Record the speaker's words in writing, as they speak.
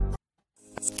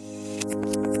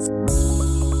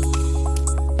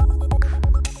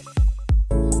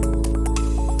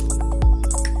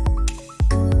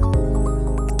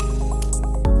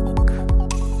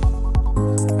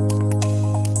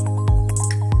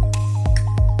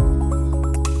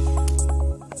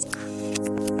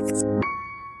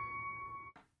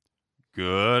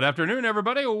afternoon,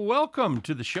 everybody. Welcome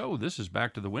to the show. This is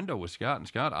Back to the Window with Scott and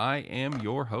Scott. I am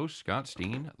your host, Scott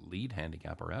Steen, lead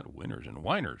handicapper at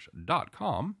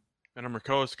winnersandwhiners.com. And I'm your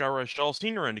co-host, Scott Reichel,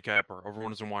 senior handicapper over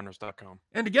winnersandwhiners.com.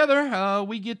 And together,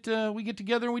 we get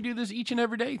together and we do this each and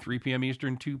every day, 3 p.m.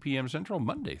 Eastern, 2 p.m. Central,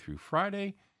 Monday through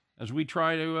Friday, as we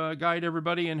try to guide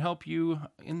everybody and help you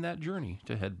in that journey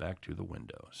to head back to the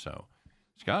window. So,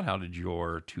 Scott, how did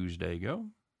your Tuesday go?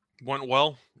 Went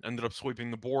well. Ended up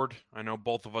sweeping the board. I know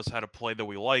both of us had a play that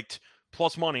we liked,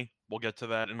 plus money. We'll get to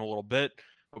that in a little bit.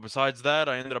 But besides that,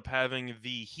 I ended up having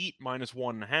the Heat minus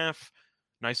 1.5.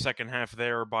 Nice second half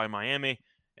there by Miami.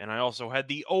 And I also had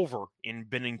the over in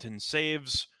Binnington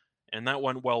saves, and that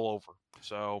went well over.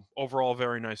 So overall,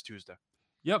 very nice Tuesday.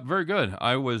 Yep, very good.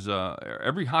 I was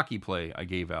every hockey play I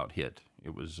gave out hit.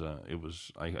 It was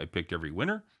I picked every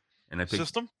winner, and I picked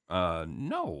System?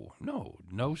 No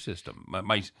system.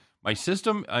 My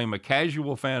system. I'm a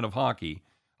casual fan of hockey.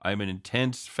 I'm an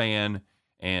intense fan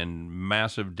and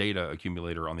massive data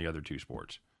accumulator on the other two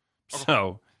sports. Okay.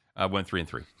 So I went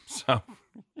 3-3. So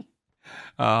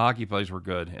hockey plays were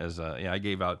good. As I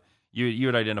gave out. You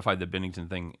had identified the Binnington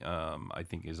thing. I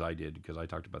think as I did because I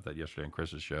talked about that yesterday on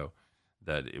Chris's show.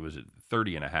 That it was at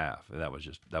 30.5.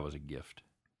 That was a gift.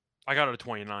 I got it at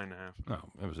 29.5. No,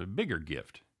 it was a bigger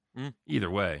gift. Mm. Either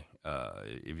way,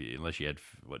 unless you had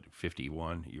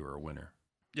 51, you were a winner.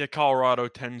 Yeah, Colorado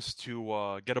tends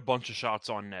to get a bunch of shots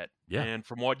on net. Yeah. And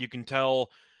from what you can tell,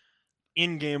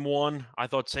 in Game 1, I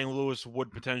thought St. Louis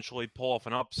would potentially pull off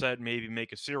an upset, maybe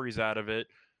make a series out of it.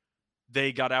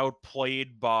 They got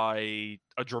outplayed by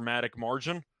a dramatic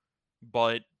margin,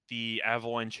 but the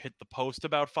Avalanche hit the post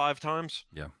about 5 times.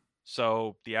 Yeah.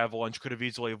 So the Avalanche could have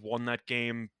easily have won that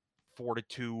game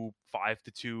 4-2,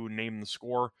 5-2, name the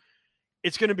score.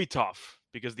 It's going to be tough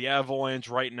because the Avalanche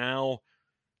right now,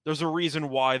 there's a reason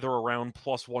why they're around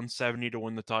plus 170 to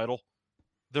win the title.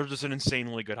 They're just an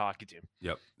insanely good hockey team.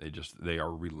 Yep. They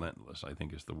are relentless, I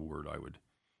think is the word I would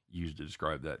use to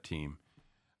describe that team.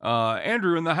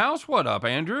 Andrew in the house. What up,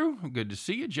 Andrew? Good to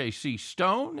see you. JC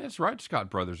Stone. That's right.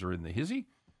 Scott brothers are in the hizzy.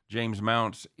 James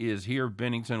Mounts is here.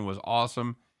 Binnington was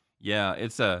awesome. Yeah,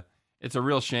 it's a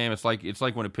real shame. It's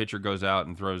like when a pitcher goes out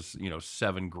and throws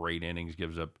 7 great innings,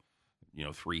 gives up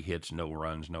 3 hits, no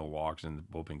runs, no walks, and the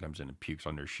bullpen comes in and pukes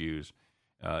on their shoes.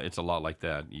 It's a lot like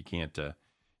that. You can't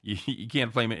you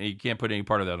can't blame it. You can't put any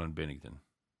part of that on Binnington.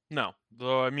 No,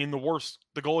 the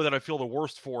goalie that I feel the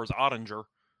worst for is Ottinger,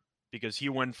 because he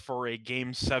went for a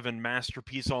Game 7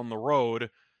 masterpiece on the road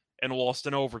and lost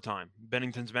in overtime.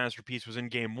 Binnington's masterpiece was in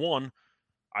Game 1.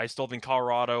 I still think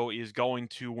Colorado is going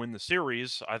to win the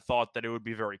series. I thought that it would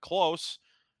be very close.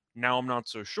 Now I'm not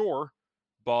so sure.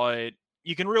 But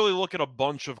you can really look at a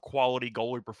bunch of quality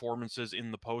goalie performances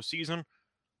in the postseason.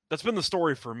 That's been the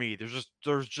story for me.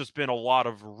 There's just been a lot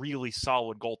of really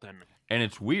solid goaltending. And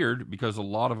it's weird because a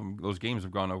lot of those games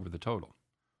have gone over the total.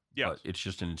 Yeah, but it's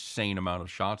just an insane amount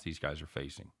of shots these guys are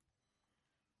facing.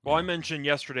 Well, I mentioned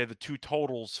yesterday the two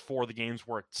totals for the games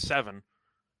were at 7.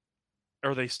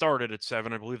 Or they started at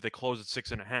 7. I believe they closed at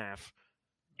 6.5.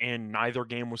 And neither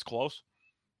game was close.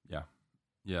 Yeah.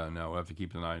 Yeah, no, we'll have to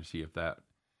keep an eye to see if that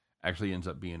actually ends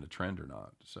up being a trend or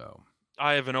not. So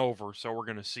I have an over, so we're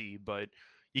going to see. But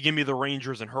you give me the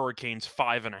Rangers and Hurricanes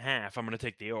 5.5, I'm going to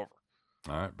take the over.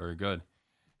 All right, very good.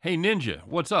 Hey, Ninja,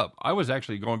 what's up? I was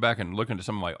actually going back and looking at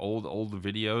some of my old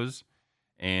videos,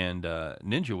 and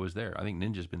Ninja was there. I think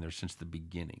Ninja's been there since the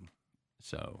beginning.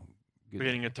 So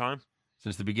beginning of time?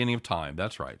 Since the beginning of time.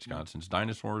 That's right, Scott. Since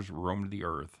dinosaurs roamed the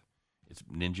earth,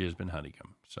 Ninja has been hunting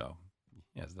them. So,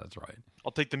 yes, that's right.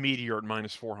 I'll take the Meteor at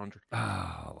minus 400.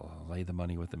 I'll lay the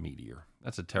money with the Meteor.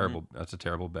 That's a terrible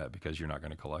bet because you're not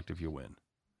going to collect if you win.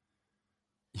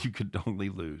 You could only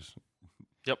lose.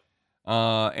 Yep.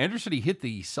 Andrew said he hit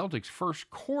the Celtics first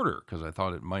quarter because I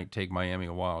thought it might take Miami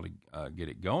a while to get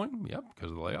it going. Yep, because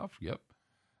of the layoffs. Yep.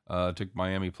 Took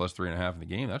Miami plus 3.5 in the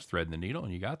game. That's threading the needle,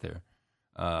 and you got there.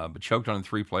 But choked on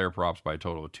 3 player props by a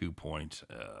total of 2 points.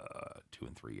 2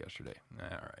 and 3 yesterday.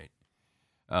 All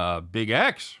right. Big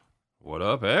X. What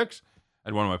up, X? I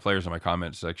had one of my players in my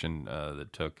comment section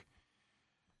that took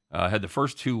had the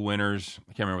first 2 winners.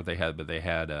 I can't remember what they had, but they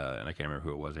had, and I can't remember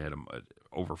who it was. They had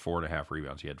over 4.5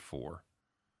 rebounds. He had 4.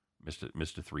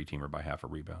 Missed a 3-teamer by half a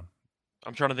rebound.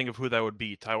 I'm trying to think of who that would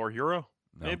be. Tyler Hero?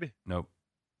 Maybe? Nope.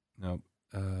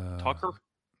 Tucker?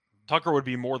 Tucker would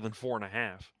be more than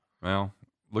 4.5. Well,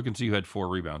 look and see who had 4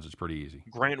 rebounds. It's pretty easy.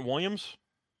 Grant Williams?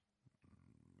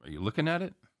 Are you looking at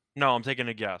it? No, I'm taking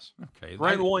a guess. Okay.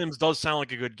 Grant Williams does sound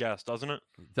like a good guess, doesn't it?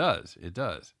 It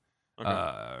does.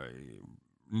 Okay.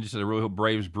 You said the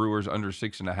Braves Brewers under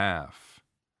 6.5.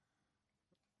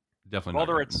 Definitely Well,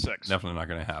 not. they're at 6. Definitely not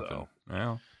going to happen. So.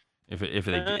 Well, if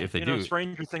they you do, know,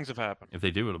 stranger things have happened. if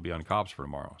they do, it'll be on Cops for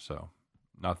tomorrow. So,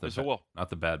 not the Yes, it will. not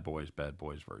the bad boys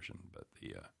version, but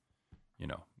the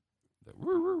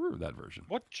that version.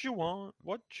 What you want?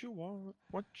 What you want?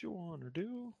 What you want to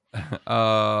do?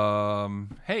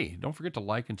 Hey, don't forget to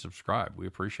like and subscribe. We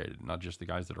appreciate it. Not just the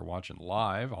guys that are watching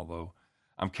live, although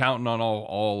I'm counting on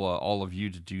all of you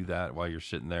to do that while you're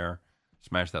sitting there.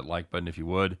 Smash that like button if you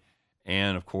would,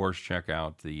 and of course check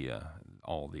out the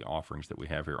all the offerings that we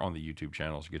have here on the YouTube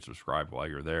channel. So get subscribed while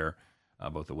you're there.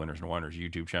 Both the Winners and Whiners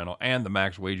YouTube channel and the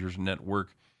Max Wagers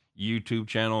Network YouTube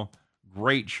channel.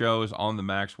 Great shows on the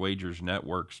Max Wagers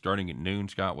Network starting at noon.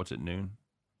 Scott, what's at noon?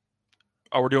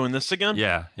 Oh, we're doing this again?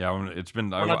 Yeah. It's been.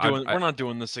 We're not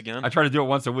doing this again. I try to do it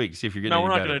once a week. See if you're getting. No,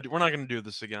 we're any not better. gonna. We're not gonna do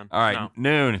this again. All right, No.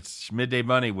 noon. It's Midday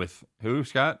Money with who?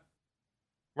 Scott?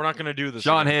 We're not gonna do this.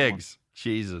 Sean again. Higgs.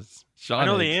 Jesus. Sean. I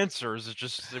know Higgs. the answers. It's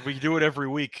just we do it every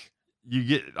week.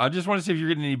 I just want to see if you're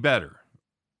getting any better.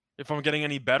 If I'm getting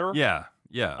any better? Yeah.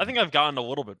 I think I've gotten a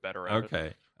little bit better at it.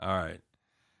 Okay. All right.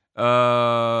 What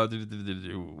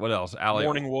else?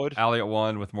 Morningwood. Allie at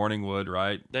 1 with Morningwood,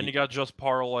 right? Then you got just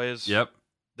parlays. Yep.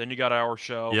 Then you got our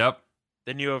show. Yep.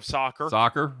 Then you have soccer.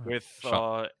 Soccer with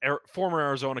former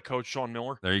Arizona coach Sean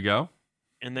Miller. There you go.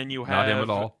 And then you have Not him at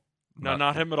all. No,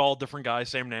 not him at all. Different guy,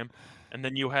 same name. And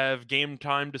then you have Game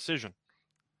Time Decision.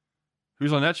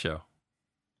 Who's on that show?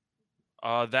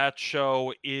 That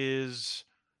show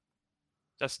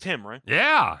that's Tim, right?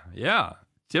 Yeah.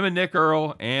 Tim and Nick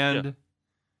Earl and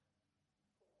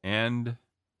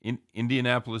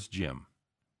Indianapolis Jim.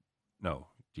 No,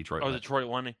 Detroit. Lenny. Detroit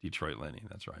Lenny. Detroit Lenny.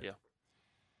 That's right. Yeah.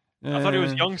 I thought it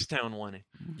was Youngstown Lenny.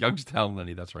 Youngstown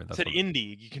Lenny. That's right. I said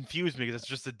Indy. You confused me because it's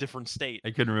just a different state.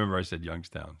 I couldn't remember. I said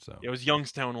Youngstown. So it was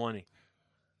Youngstown Lenny.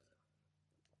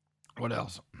 What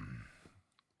else?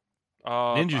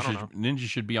 Ninja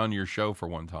should be on your show for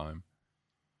one time.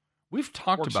 We've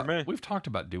talked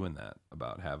about doing that,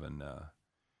 about having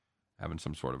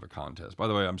some sort of a contest. By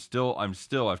the way,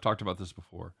 I've talked about this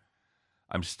before.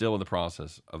 I'm still in the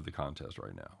process of the contest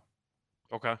right now.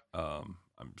 Okay.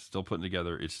 I'm still putting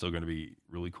together. It's still going to be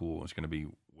really cool. It's going to be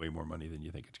way more money than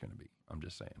you think it's going to be. I'm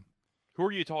just saying. Who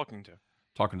are you talking to?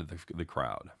 Talking to the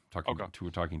crowd.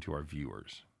 Talking to our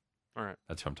viewers. All right.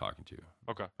 That's who I'm talking to.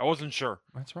 Okay. I wasn't sure.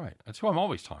 That's right. That's who I'm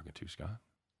always talking to, Scott.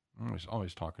 I'm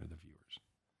always talking to the viewers.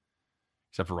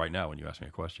 Except for right now when you ask me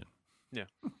a question. Yeah.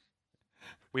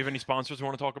 We have any sponsors we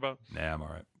want to talk about? Nah, I'm all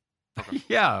right. Okay.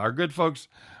 Yeah, our good folks,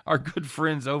 our good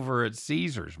friends over at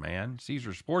Caesars, man.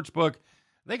 Caesars Sportsbook.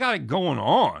 They got it going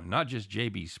on. Not just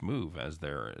JB Smoove as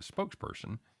their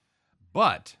spokesperson,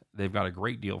 but they've got a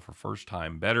great deal for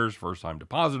first-time bettors, first-time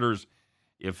depositors.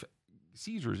 If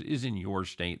Caesars is in your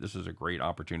state, this is a great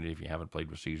opportunity if you haven't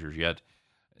played with Caesars yet.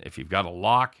 If you've got a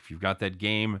lock, if you've got that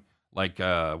game, like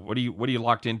what are you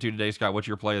locked into today, Scott? What's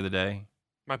your play of the day?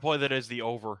 My play that is the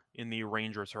over in the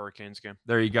Rangers Hurricanes game.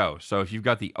 There you go. So if you've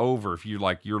got the over, if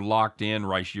you're locked in,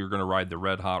 right, you're going to ride the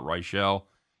red hot Reichel.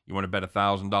 You want to bet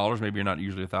 $1,000. Maybe you're not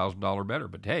usually $1,000 better,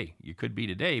 but hey, you could be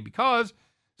today because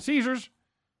Caesars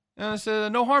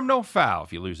says no harm, no foul.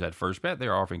 If you lose that first bet,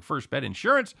 they're offering first bet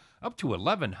insurance up to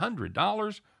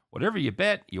 $1,100. Whatever you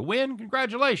bet, you win.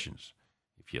 Congratulations.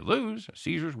 If you lose,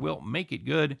 Caesars will make it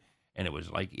good, and it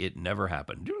was like it never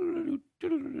happened.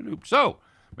 So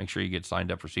make sure you get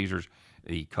signed up for Caesars.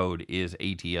 The code is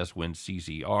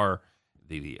ATSWINCCR.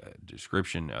 The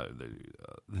description,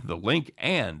 the link,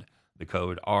 and the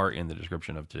code are in the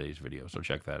description of today's video. So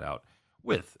check that out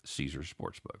with Caesars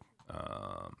Sportsbook.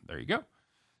 There you go.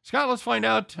 Scott, let's find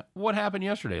out what happened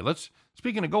yesterday.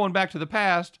 Speaking of going back to the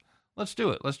past, let's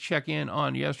do it. Let's check in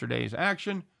on yesterday's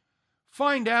action.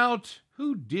 Find out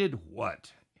who did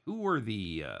what. Who were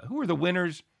the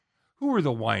winners? Who were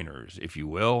the whiners, if you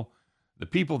will? The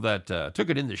people that took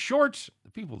it in the shorts, the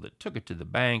people that took it to the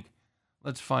bank.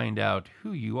 Let's find out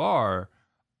who you are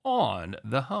on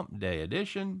the Hump Day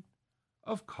edition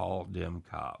of Call Dem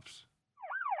Cops.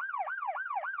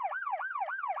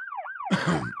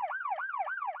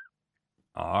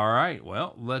 All right,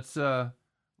 well, let's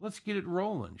get it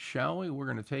rolling, shall we? We're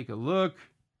going to take a look.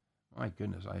 My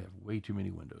goodness, I have way too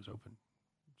many windows open.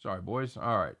 Sorry, boys.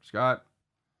 All right, Scott.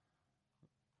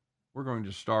 We're going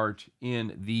to start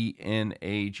in the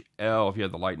NHL. If you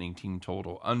had the Lightning team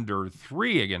total under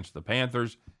 3 against the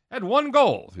Panthers, had 1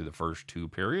 goal through the first 2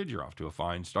 periods, you're off to a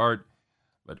fine start.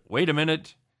 But wait a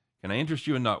minute. Can I interest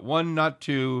you in not 1, not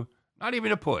 2, not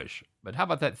even a push? But how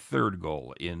about that 3rd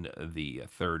goal in the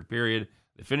 3rd period?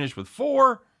 They finished with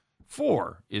 4.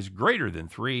 4 is greater than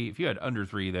 3. If you had under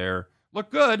 3 there, look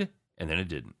good, and then it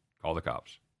didn't. Call the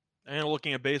cops. And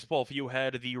looking at baseball, if you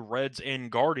had the Reds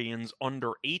and Guardians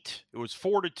under 8, it was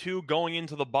 4-2 going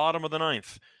into the bottom of the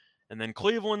ninth. And then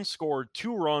Cleveland scored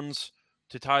 2 runs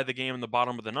to tie the game in the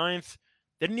bottom of the ninth.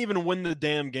 They didn't even win the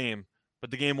damn game,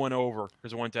 but the game went over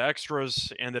because it went to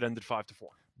extras and it ended 5-4.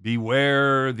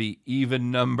 Beware the even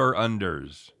number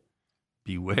unders.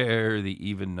 Beware the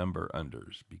even number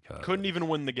unders, because Couldn't even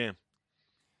win the game.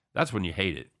 that's when you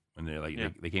hate it, when Yeah.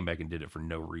 they came back and did it for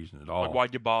no reason at all. Like,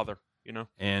 why'd you bother?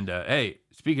 And hey,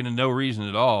 speaking of no reason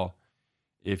at all,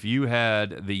 if you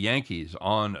had the Yankees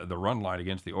on the run line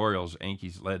against the Orioles,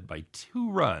 Yankees led by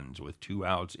 2 runs with 2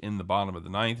 outs in the bottom of the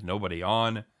ninth, nobody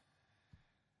on.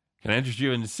 Can I interest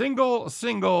you in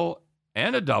single,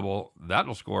 and a double?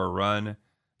 That'll score a run.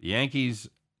 The Yankees,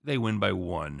 they win by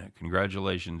 1.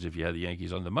 Congratulations if you had the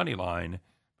Yankees on the money line,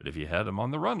 but if you had them on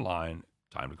the run line,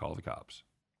 time to call the cops.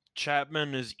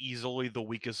 Chapman is easily the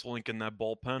weakest link in that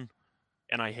bullpen,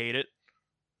 and I hate it.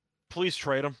 Please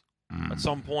trade him at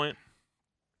some point.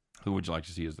 Who would you like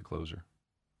to see as the closer?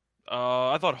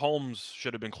 I thought Holmes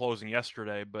should have been closing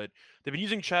yesterday, but they've been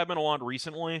using Chapman a lot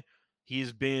recently.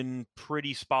 He's been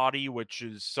pretty spotty, which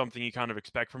is something you kind of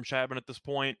expect from Chapman at this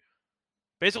point.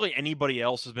 Basically, anybody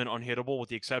else has been unhittable with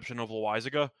the exception of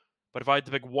Loizaga. But if I had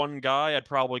to pick one guy, I'd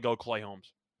probably go Clay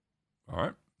Holmes. All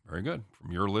right. Very good.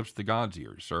 From your lips to God's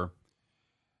ears, sir.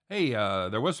 Hey,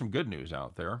 there was some good news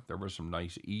out there. There were some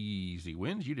nice, easy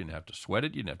wins. You didn't have to sweat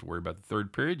it. You didn't have to worry about the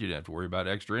third period. You didn't have to worry about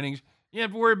extra innings. You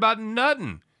didn't have to worry about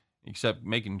nothing except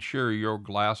making sure your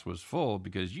glass was full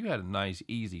because you had a nice,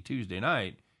 easy Tuesday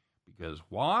night. Because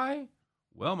why?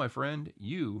 Well, my friend,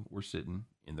 you were sitting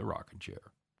in the rocking chair.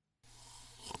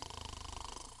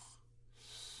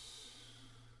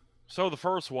 So the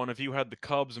first one, if you had the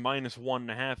Cubs minus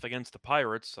 1.5 against the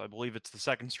Pirates, I believe it's the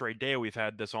second straight day we've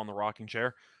had this on the rocking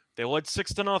chair. They led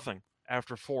 6-0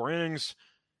 after 4 innings,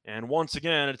 and once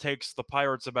again, it takes the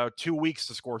Pirates about 2 weeks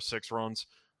to score 6 runs.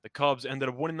 The Cubs ended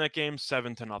up winning that game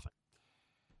 7-0.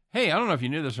 Hey, I don't know if you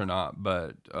knew this or not,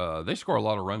 but they score a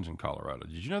lot of runs in Colorado.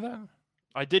 Did you know that?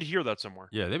 I did hear that somewhere.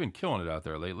 Yeah, they've been killing it out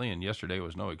there lately, and yesterday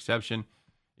was no exception.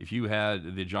 If you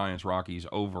had the Giants-Rockies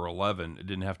over 11, it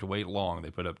didn't have to wait long. They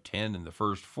put up 10 in the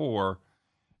first 4,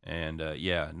 and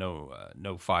no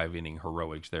 5-inning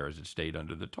heroics there as it stayed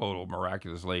under the total.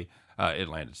 Miraculously, it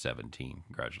landed 17.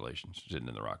 Congratulations, sitting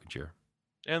in the rocking chair.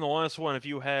 And the last one, if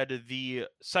you had the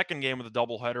second game of the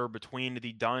doubleheader between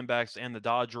the Diamondbacks and the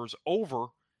Dodgers over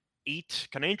 8,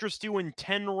 can I interest you in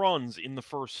 10 runs in the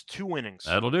first 2 innings?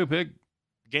 That'll do, Pig.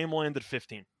 Game landed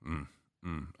 15.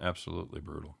 Absolutely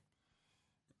brutal.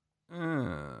 All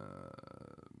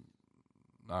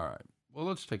right. Well,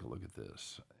 let's take a look at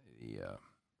this. The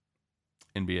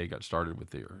NBA got started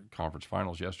with their conference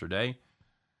finals yesterday.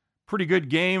 Pretty good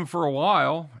game for a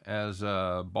while as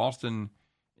Boston,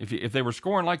 if they were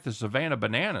scoring like the Savannah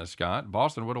Bananas, Scott,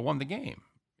 Boston would have won the game.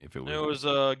 If it was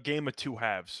a game of 2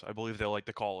 halves, I believe they like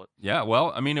to call it. Yeah,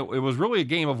 well, I mean, it was really a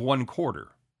game of 1 quarter.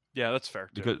 Yeah, that's fair,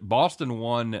 too. Because Boston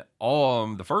won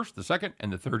all the first, the second,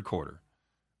 and the third quarter.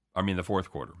 I mean, the fourth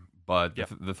quarter. But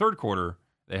the third quarter,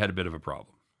 they had a bit of a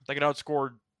problem. They got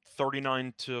outscored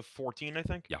 39-14, I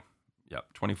think. Yeah,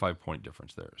 25-point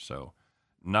difference there. So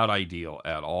not ideal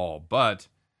at all. But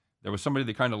there was somebody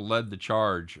that kind of led the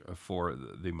charge for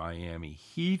the Miami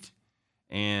Heat.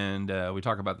 And we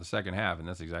talk about the second half, and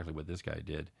that's exactly what this guy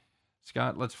did.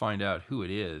 Scott, let's find out who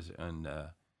it is. And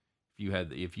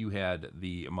if you had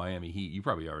the Miami Heat, you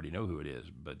probably already know who it is.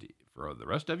 But for the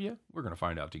rest of you, we're going to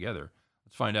find out together.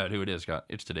 Let's find out who it is, Scott.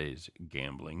 It's today's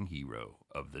gambling hero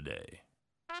of the day.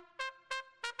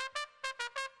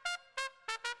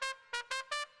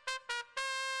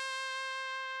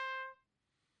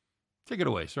 Take it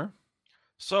away, sir.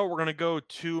 So we're going to go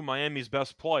to Miami's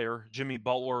best player, Jimmy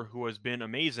Butler, who has been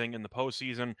amazing in the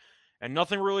postseason. And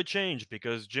nothing really changed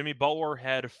because Jimmy Butler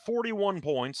had 41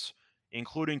 points,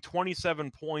 including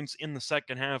 27 points in the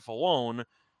second half alone,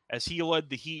 as he led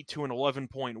the Heat to an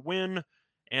 11-point win.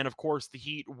 And, of course, the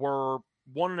Heat were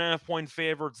 1.5-point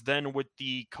favorites. Then with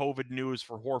the COVID news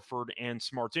for Horford and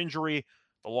Smart's injury,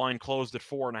 the line closed at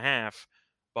 4.5.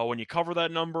 But when you cover that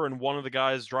number and one of the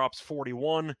guys drops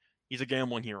 41, he's a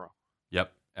gambling hero.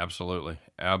 Yep, absolutely.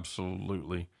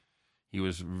 Absolutely. He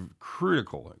was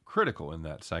critical in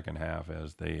that second half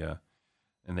as they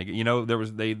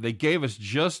gave us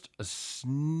just a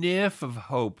sniff of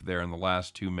hope there in the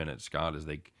last 2 minutes, Scott, as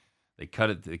they cut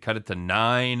it to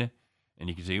 9. And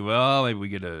you can see, well, maybe we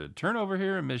get a turnover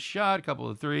here, a missed shot, a couple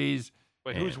of threes.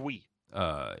 Wait, who's we?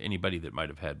 Anybody that might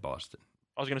have had Boston.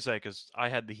 I was going to say, because I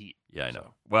had the Heat. Yeah, I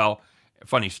know. Well,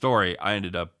 funny story, I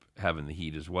ended up having the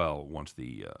Heat as well once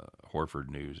the Horford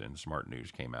news and Smart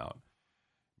news came out.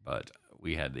 But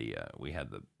we had the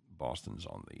Boston's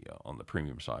on the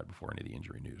premium side before any of the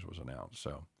injury news was announced.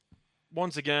 So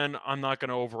once again, I'm not going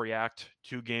to overreact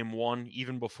to game one,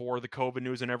 even before the COVID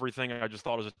news and everything. I just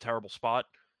thought it was a terrible spot.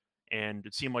 And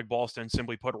it seemed like Boston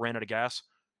simply ran out of gas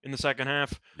in the second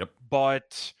half. Yep.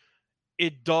 But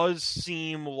it does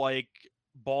seem like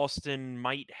Boston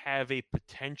might have a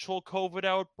potential COVID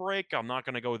outbreak. I'm not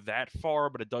going to go that far,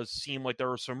 but it does seem like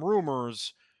there are some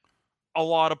rumors. A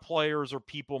lot of players or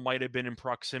people might have been in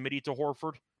proximity to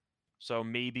Horford. So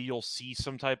maybe you'll see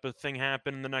some type of thing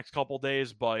happen in the next couple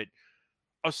days. But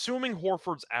assuming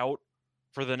Horford's out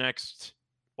for the next,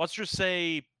 let's just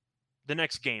say the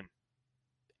next game,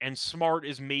 and Smart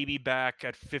is maybe back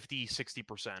at 50,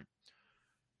 60%.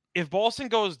 If Boston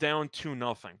goes down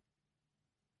 2-0,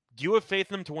 do you have faith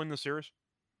in them to win the series?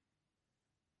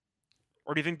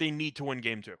 Or do you think they need to win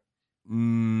game two?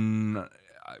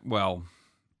 Well,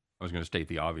 I was going to state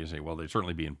the obvious. Well, they'd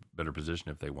certainly be in better position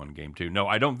if they won game two. No,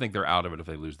 I don't think they're out of it if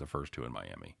they lose the first two in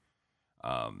Miami.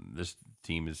 This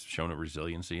team has shown a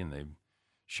resiliency, and they've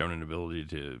shown an ability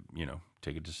to,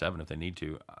 take it to 7 if they need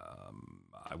to.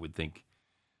 I would think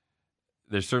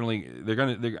they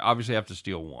obviously have to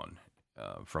steal one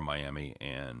from Miami,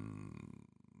 and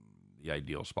the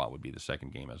ideal spot would be the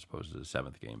second game as opposed to the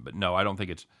 7th game. But no, I don't think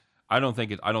it's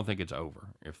over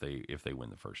if they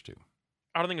win the first two.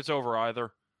 I don't think it's over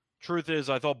either. Truth is,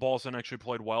 I thought Boston actually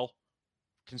played well,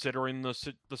 considering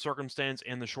the circumstance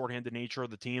and the shorthanded nature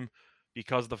of the team,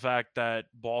 because of the fact that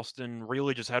Boston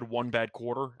really just had one bad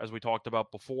quarter, as we talked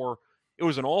about before. It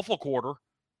was an awful quarter,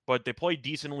 but they played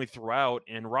decently throughout,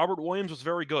 and Robert Williams was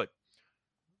very good.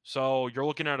 So you're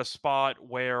looking at a spot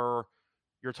where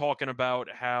you're talking about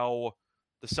how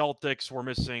the Celtics were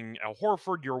missing Al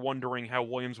Horford. You're wondering how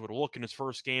Williams would look in his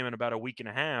first game in about a week and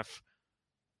a half.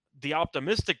 The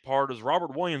optimistic part is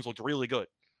Robert Williams looked really good.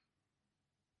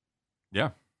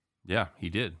 Yeah, he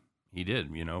did.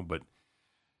 But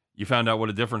you found out what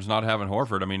a difference not having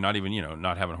Horford. I mean, not even,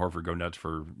 not having Horford go nuts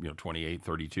for, 28,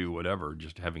 32, whatever,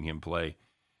 just having him play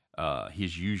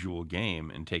his usual game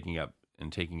and taking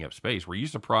up space. Were you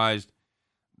surprised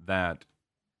that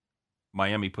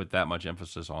Miami put that much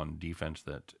emphasis on defense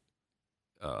that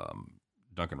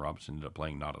Duncan Robinson ended up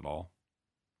playing not at all?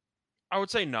 I would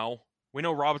say no. We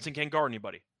know Robinson can't guard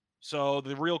anybody. So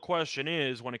the real question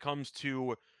is, when it comes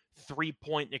to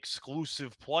 3-point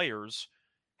exclusive players,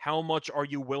 how much are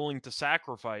you willing to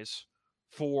sacrifice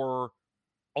for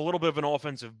a little bit of an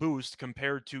offensive boost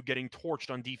compared to getting torched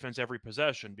on defense every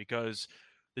possession? Because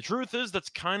the truth is, that's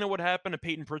kind of what happened to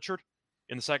Peyton Pritchard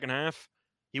in the second half.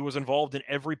 He was involved in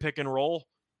every pick and roll,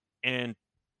 and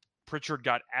Pritchard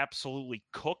got absolutely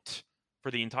cooked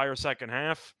for the entire second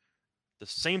half. The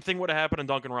same thing would have happened to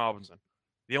Duncan Robinson.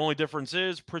 The only difference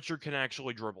is Pritchard can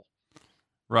actually dribble.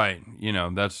 Right.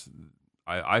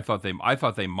 I thought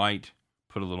they might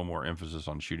put a little more emphasis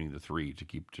on shooting the three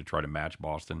to try to match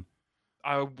Boston.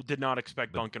 I did not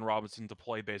expect Duncan Robinson to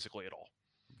play basically at all.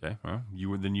 Okay. Well,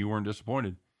 you weren't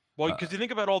disappointed. Well, because you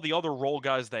think about all the other role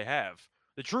guys they have.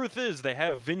 The truth is, they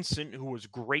have Vincent, who was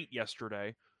great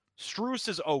yesterday. Strus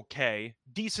is okay.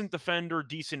 Decent defender,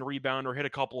 decent rebounder, hit a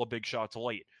couple of big shots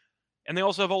late. And they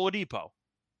also have Oladipo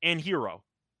and Hero.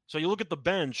 So you look at the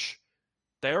bench,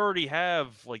 they already have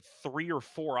like 3 or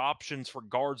 4 options for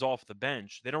guards off the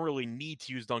bench. They don't really need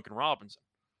to use Duncan Robinson.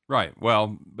 Right.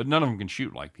 Well, but none of them can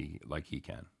shoot like he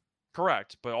can.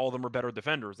 Correct. But all of them are better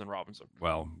defenders than Robinson.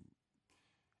 Well,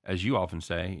 as you often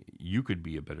say, you could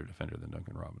be a better defender than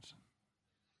Duncan Robinson.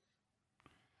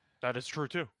 That is true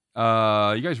too.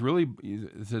 You guys really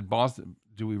said Boston.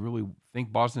 Do we really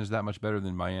think Boston is that much better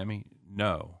than Miami?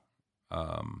 No.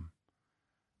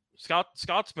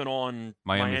 Scott's been on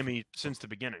Miami since the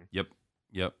beginning.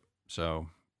 Yep. So,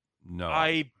 no.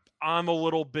 I'm a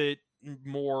little bit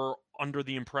more under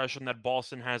the impression that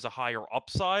Boston has a higher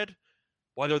upside.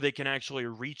 Whether they can actually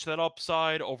reach that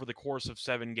upside over the course of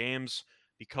 7 games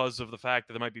because of the fact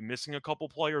that they might be missing a couple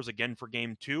players again for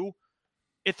game 2,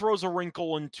 it throws a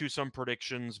wrinkle into some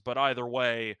predictions. But either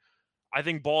way, I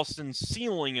think Boston's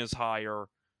ceiling is higher.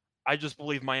 I just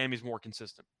believe Miami's more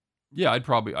consistent. Yeah, I'd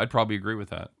probably agree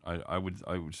with that. I would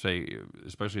say,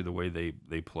 especially the way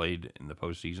they played in the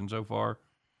postseason so far,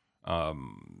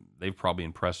 they've probably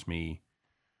impressed me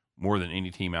more than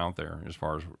any team out there. As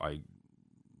far as I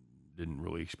didn't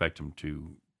really expect them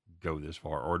to go this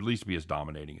far, or at least be as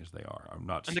dominating as they are. I'm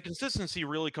not. And the consistency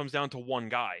really comes down to one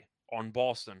guy on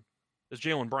Boston, is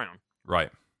Jaylen Brown. Right.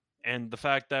 And the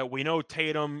fact that we know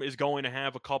Tatum is going to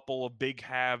have a couple of big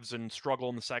halves and struggle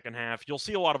in the second half. You'll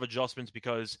see a lot of adjustments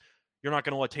because you're not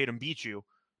going to let Tatum beat you.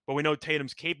 But we know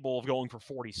Tatum's capable of going for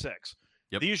 46.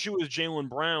 Yep. The issue is Jaylen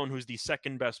Brown, who's the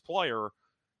second best player,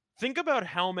 think about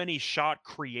how many shot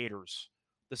creators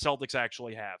the Celtics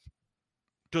actually have.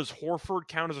 Does Horford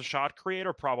count as a shot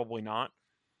creator? Probably not.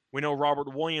 We know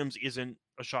Robert Williams isn't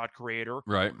a shot creator.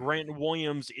 Right. Grant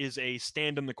Williams is a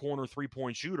stand in the corner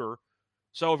 3-point shooter.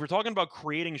 So if you're talking about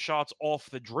creating shots off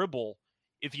the dribble,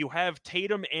 if you have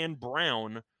Tatum and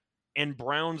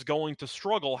Brown's going to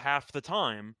struggle half the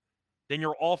time, then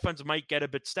your offense might get a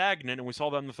bit stagnant, and we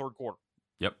saw that in the third quarter.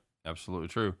 Yep, absolutely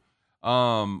true.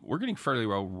 We're getting fairly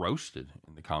well roasted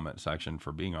in the comment section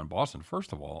for being on Boston.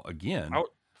 First of all, again,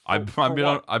 I've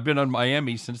been on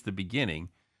Miami since the beginning.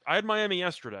 I had Miami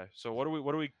yesterday. So what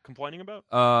are we complaining about?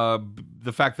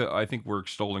 The fact that I think we're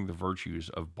extolling the virtues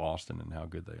of Boston and how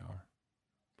good they are.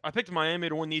 I picked Miami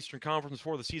to win the Eastern Conference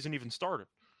before the season even started.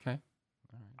 Okay.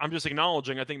 I'm just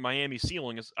acknowledging I think Miami's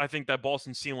ceiling is I think that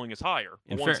Boston's ceiling is higher.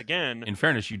 Once again, in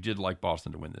fairness, you did like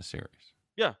Boston to win this series.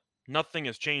 Yeah. Nothing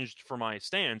has changed for my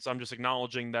stance. I'm just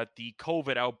acknowledging that the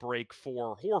COVID outbreak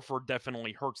for Horford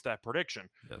definitely hurts that prediction.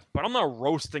 Yes. But I'm not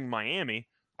roasting Miami.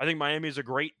 I think Miami is a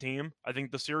great team. I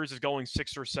think the series is going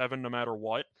 6 or 7 no matter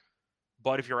what.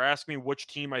 But if you're asking me which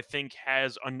team I think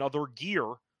has another gear,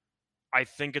 I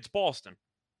think it's Boston.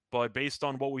 But based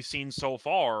on what we've seen so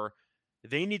far,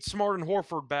 they need Smart and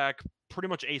Horford back pretty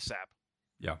much ASAP.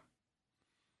 Yeah.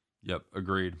 Yep.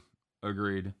 Agreed.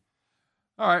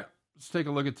 All right. Let's take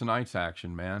a look at tonight's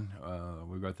action, man.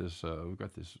 We've got this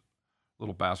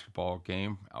little basketball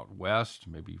game out west.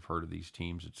 Maybe you've heard of these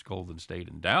teams. It's Golden State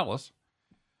and Dallas.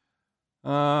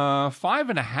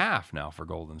 5.5 now for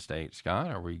Golden State. Scott,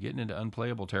 are we getting into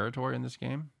unplayable territory in this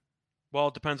game? Well,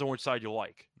 it depends on which side you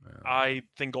like. Yeah. I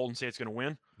think Golden State's going to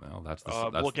win. Well, that's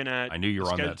looking at. I knew you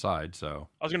were on that side, so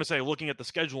I was going to say, looking at the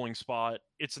scheduling spot,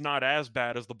 it's not as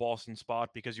bad as the Boston spot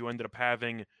because you ended up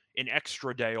having an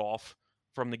extra day off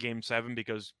from the Game 7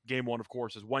 because Game 1, of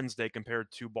course, is Wednesday compared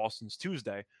to Boston's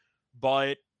Tuesday.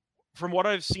 But from what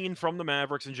I've seen from the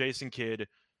Mavericks and Jason Kidd,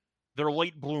 they're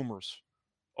late bloomers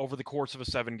over the course of a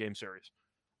 7-game series.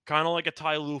 Kind of like a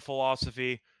Ty Lue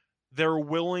philosophy. They're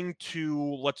willing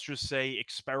to, let's just say,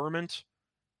 experiment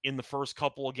in the first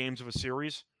couple of games of a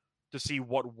series to see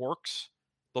what works.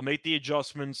 They'll make the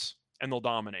adjustments, and they'll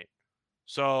dominate.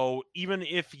 So even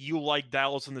if you like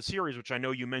Dallas in the series, which I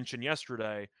know you mentioned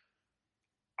yesterday,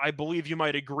 I believe you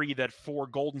might agree that for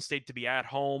Golden State to be at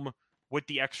home with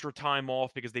the extra time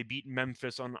off because they beat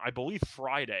Memphis on, I believe,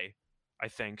 Friday, I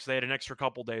think. So they had an extra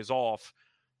couple days off.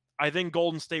 I think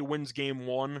Golden State wins Game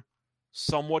 1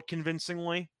 somewhat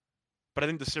convincingly, but I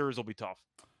think the series will be tough.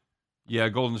 Yeah,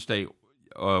 Golden State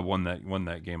won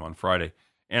that game on Friday.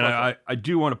 And I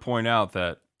do want to point out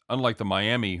that unlike the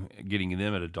Miami getting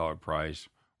them at a dog price,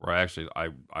 where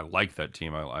I like that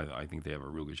team, I think they have a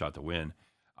really good shot to win.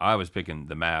 I was picking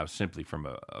the Mavs simply from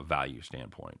a value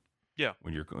standpoint. Yeah,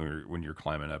 when you're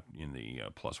climbing up in the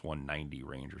plus 190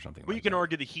 range or something. Well, you can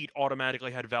argue the Heat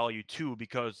automatically had value too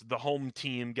because the home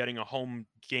team getting a home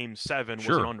Game 7 was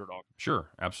an underdog. Sure,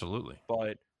 absolutely.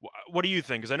 But what do you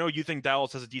think? Because I know you think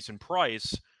Dallas has a decent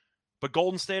price, but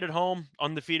Golden State at home,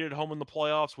 undefeated at home in the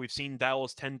playoffs. We've seen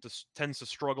Dallas tends to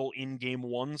struggle in Game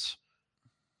 1s.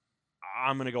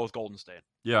 I'm going to go with Golden State.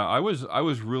 Yeah, I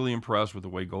was really impressed with the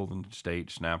way Golden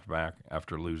State snapped back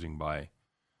after losing by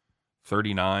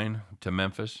 39 to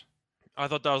Memphis. I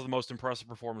thought that was the most impressive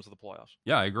performance of the playoffs.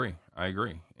 Yeah, I agree.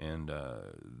 And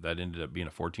that ended up being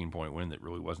a 14-point win that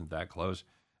really wasn't that close.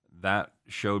 That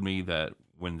showed me that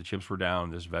when the chips were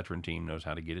down, this veteran team knows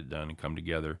how to get it done and come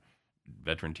together.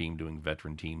 Veteran team doing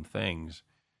veteran team things.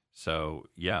 So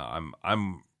yeah,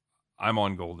 I'm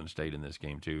on Golden State in this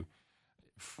game too.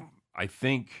 I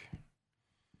think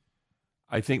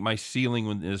my ceiling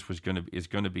when this is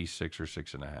going to be 6 or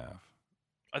 6.5.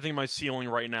 I think my ceiling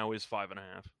right now is 5.5.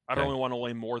 I don't really want to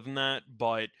lay more than that,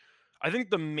 but I think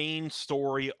the main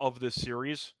story of this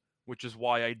series, which is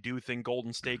why I do think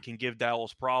Golden State can give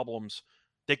Dallas problems,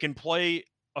 they can play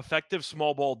effective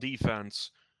small ball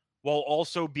defense while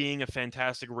also being a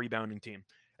fantastic rebounding team.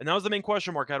 And that was the main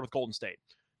question mark I had with Golden State.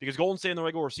 Because Golden State in the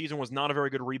regular season was not a very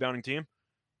good rebounding team.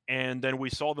 And then we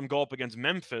saw them go up against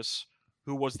Memphis,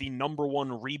 who was the number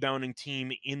 1 rebounding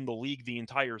team in the league the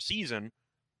entire season.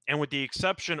 And with the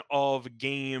exception of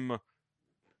Game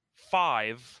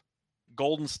 5,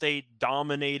 Golden State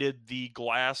dominated the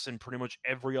glass in pretty much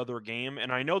every other game.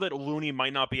 And I know that Looney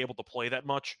might not be able to play that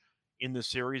much in this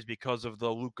series because of the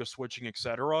Luka switching,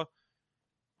 etc.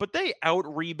 But they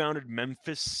out-rebounded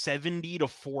Memphis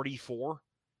 70-44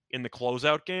 in the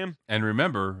closeout game. And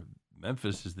remember,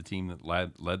 Memphis is the team that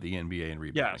led the NBA in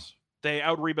rebounding. Yes, they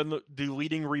out-rebounded the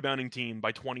leading rebounding team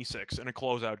by 26 in a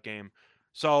closeout game.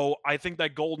 So I think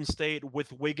that Golden State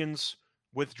with Wiggins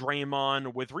with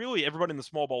Draymond, with really everybody in the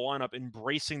small ball lineup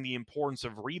embracing the importance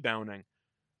of rebounding,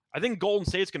 I think Golden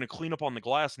State's going to clean up on the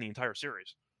glass in the entire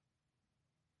series.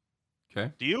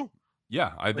 Okay. Do you?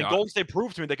 Yeah. I think Golden State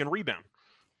proved to me they can rebound.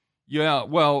 Yeah.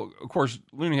 Well, of course,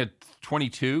 Looney had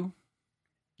 22.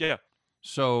 Yeah.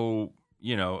 So,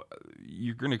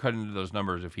 you're going to cut into those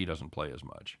numbers if he doesn't play as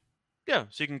much. Yeah,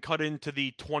 so you can cut into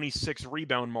the 26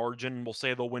 rebound margin, and we'll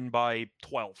say they'll win by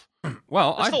 12.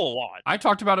 Well, That's still a lot. I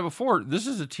talked about it before. This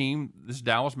is a team, this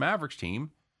Dallas Mavericks team,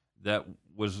 that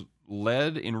was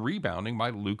led in rebounding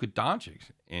by Luka Doncic,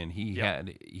 and he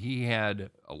had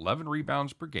 11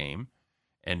 rebounds per game,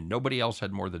 and nobody else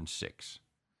had more than 6.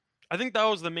 I think that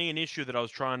was the main issue that I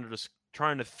was trying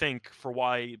to think for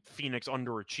why Phoenix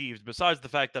underachieved. Besides the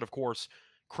fact that, of course,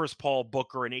 Chris Paul,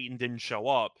 Booker, and Ayton didn't show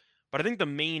up. But I think the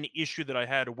main issue that I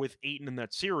had with Ayton in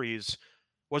that series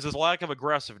was his lack of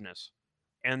aggressiveness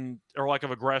or lack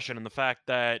of aggression, and the fact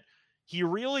that he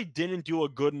really didn't do a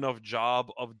good enough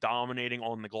job of dominating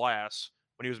on the glass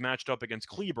when he was matched up against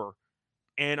Kleber.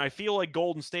 And I feel like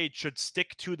Golden State should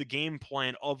stick to the game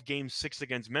plan of Game 6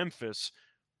 against Memphis.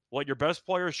 Let your best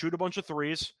players shoot a bunch of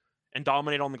threes and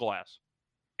dominate on the glass.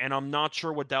 And I'm not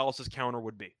sure what Dallas's counter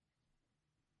would be.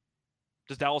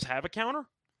 Does Dallas have a counter?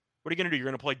 What are you going to do? You're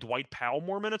going to play Dwight Powell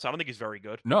more minutes? I don't think he's very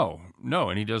good. No,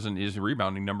 and he doesn't. His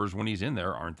rebounding numbers when he's in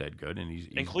there aren't that good,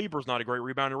 and Kleber's not a great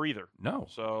rebounder either. No,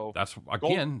 so that's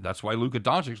why Luka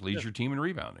Doncic leads your team in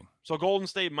rebounding. So Golden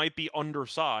State might be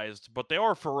undersized, but they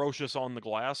are ferocious on the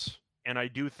glass, and I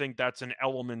do think that's an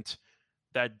element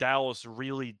that Dallas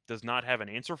really does not have an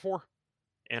answer for,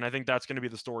 and I think that's going to be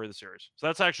the story of the series. So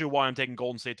that's actually why I'm taking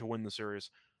Golden State to win the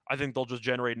series. I think they'll just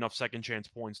generate enough second chance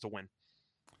points to win.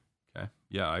 Okay.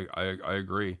 Yeah, I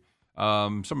agree.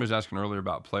 Somebody was asking earlier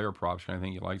about player props. I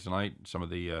think you like tonight some of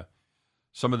the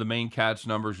main cats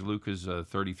numbers. Luka's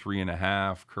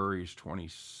 33.5, Curry's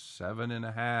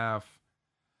 27.5,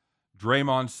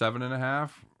 Draymond 7.5.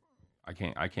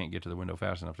 I can't get to the window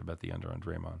fast enough to bet the under on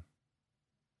Draymond.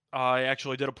 I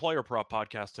actually did a player prop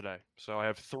podcast today, so I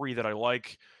have 3 that I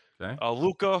like. Okay.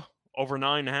 Luka over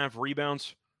 9.5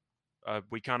 rebounds.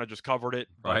 We kind of just covered it.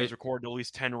 Right. He's recorded at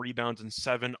least 10 rebounds in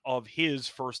 7 of his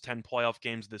first 10 playoff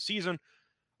games this season.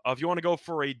 If you want to go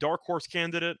for a dark horse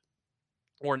candidate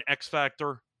or an X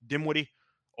factor, Dinwiddie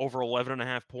over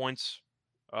 11.5 points.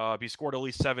 He scored at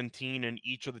least 17 in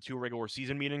each of the 2 regular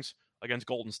season meetings against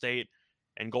Golden State.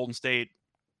 And Golden State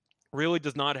really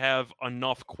does not have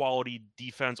enough quality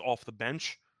defense off the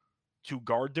bench to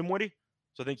guard Dinwiddie.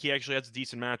 So I think he actually has a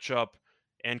decent matchup.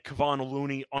 And Kevon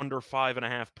Looney under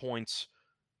 5.5 points.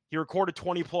 He recorded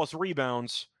 20-plus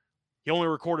rebounds. He only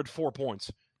recorded 4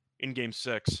 points in Game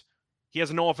 6. He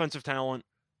has no offensive talent.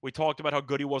 We talked about how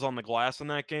good he was on the glass in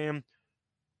that game.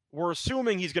 We're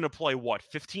assuming he's going to play,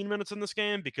 15 minutes in this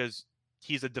game? Because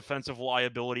he's a defensive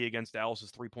liability against Dallas's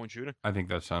three-point shooting. I think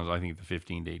the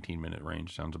 15 to 18-minute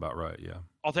range sounds about right, yeah.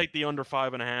 I'll take the under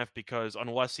 5.5 because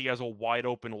unless he has a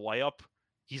wide-open layup,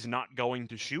 he's not going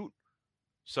to shoot.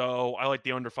 So I like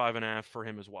the under 5.5 for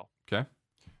him as well. Okay.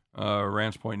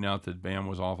 Rand's pointing out that Bam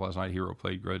was off last night. Hero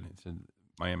played good. It said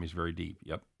Miami's very deep.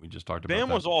 Yep, we just talked about Bam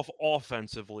that. was off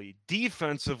offensively.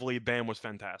 Defensively, Bam was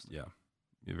fantastic. Yeah,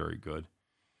 very good.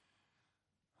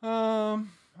 All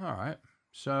right.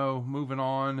 So moving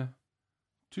on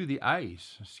to the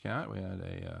ice, Scott. We had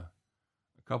a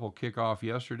couple kickoff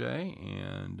yesterday,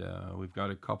 and we've got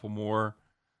a couple more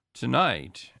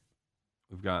tonight.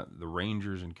 We've got the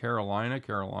Rangers in Carolina.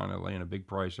 Carolina laying a big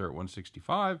price there at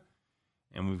 165.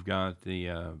 And we've got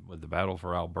the battle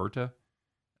for Alberta.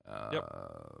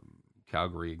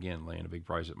 Calgary, again, laying a big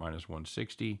price at minus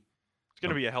 160. It's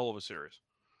going to be a hell of a series.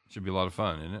 Should be a lot of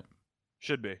fun, isn't it?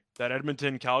 Should be. That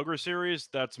Edmonton-Calgary series,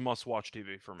 that's must-watch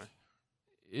TV for me.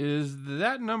 Is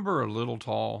that number a little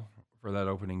tall for that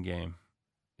opening game?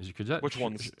 Which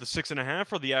one? The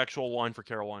 6.5 or the actual line for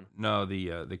Carolina? No,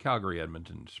 the Calgary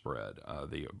Edmonton spread,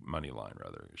 the money line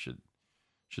rather. Should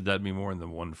that be more in the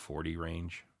 140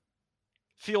 range?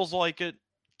 Feels like it.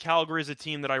 Calgary is a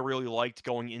team that I really liked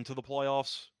going into the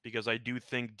playoffs because I do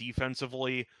think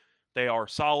defensively they are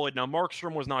solid. Now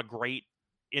Markstrom was not great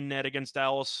in net against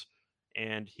Dallas,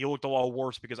 and he looked a lot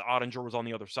worse because Ottinger was on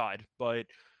the other side. But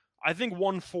I think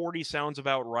 140 sounds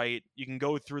about right. You can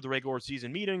go through the regular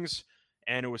season meetings.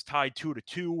 And it was tied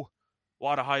 2-2. A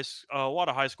lot of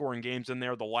high scoring games in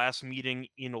there. The last meeting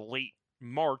in late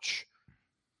March,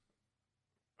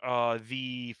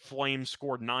 the Flames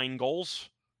scored 9 goals.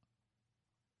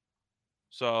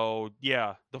 So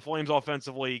yeah, the Flames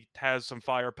offensively has some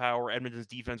firepower. Edmonton's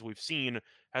defense we've seen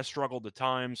has struggled at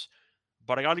times,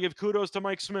 but I got to give kudos to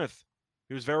Mike Smith.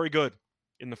 He was very good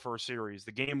in the first series.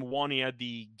 The game 1, he had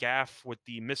the gaffe with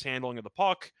the mishandling of the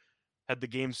puck, had the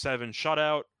game 7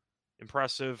 shutout.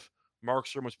 Impressive.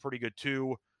 Markstrom was pretty good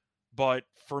too. But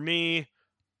for me,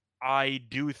 I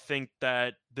do think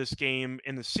that this game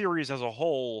in the series as a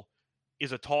whole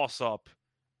is a toss-up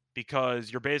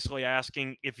because you're basically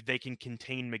asking if they can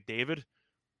contain McDavid.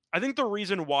 I think the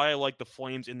reason why I like the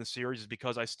Flames in the series is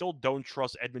because I still don't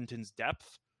trust Edmonton's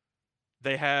depth.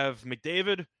 They have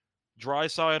McDavid,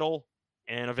 Draisaitl,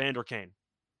 and Evander Kane.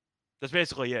 That's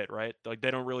basically it, right? Like,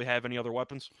 they don't really have any other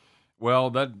weapons. Well,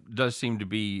 that does seem to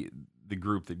be the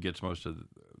group that gets most of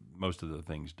the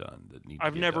things done that need.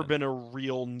 I've never been a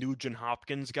real Nugent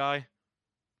Hopkins guy.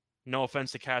 No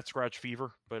offense to Cat Scratch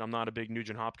Fever, but I'm not a big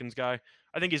Nugent Hopkins guy.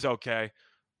 I think he's okay.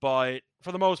 But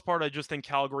for the most part, I just think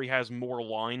Calgary has more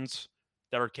lines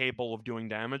that are capable of doing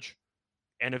damage.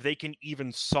 And if they can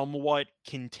even somewhat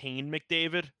contain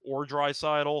McDavid or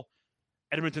Draisaitl,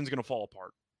 Edmonton's going to fall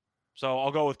apart. So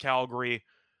I'll go with Calgary.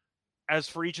 As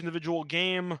for each individual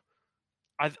game,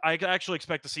 I actually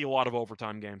expect to see a lot of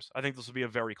overtime games. I think this will be a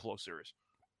very close series.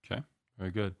 Okay, very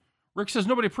good. Rick says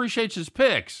nobody appreciates his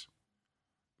picks.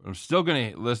 But I'm still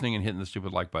going to listening and hitting the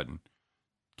stupid like button.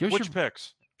 Which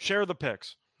picks? Share the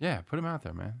picks. Yeah, put them out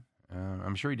there, man.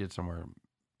 I'm sure he did somewhere.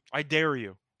 I dare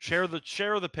you. Share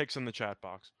the picks in the chat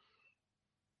box.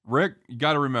 Rick, you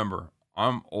got to remember,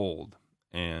 I'm old,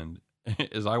 and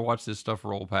as I watch this stuff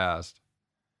roll past,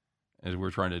 as we're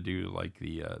trying to do like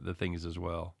the things as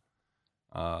well,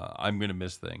 I'm gonna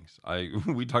miss things.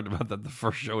 We talked about that the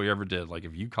first show we ever did. Like,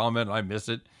 if you comment and I miss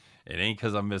it, it ain't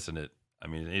because I'm missing it. I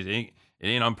mean, it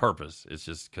ain't on purpose. It's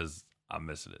just because I'm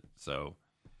missing it. So,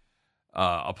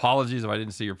 apologies if I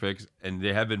didn't see your picks, and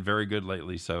they have been very good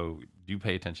lately. So do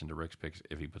pay attention to Rick's picks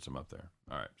if he puts them up there.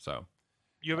 All right. So,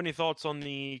 you have any thoughts on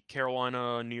the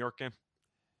Carolina-New York game?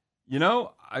 You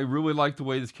know, I really like the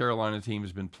way this Carolina team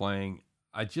has been playing.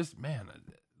 It's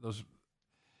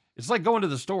like going to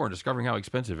the store and discovering how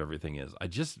expensive everything is. I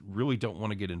just really don't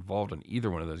want to get involved in either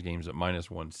one of those games at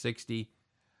minus 160.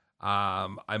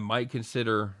 I might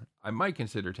consider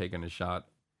taking a shot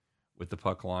with the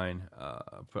puck line.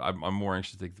 I'm more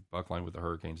anxious to take the puck line with the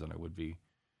Hurricanes than I would be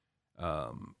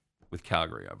with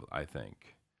Calgary, I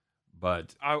think.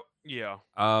 But I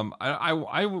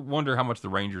wonder how much the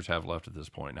Rangers have left at this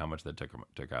point and how much that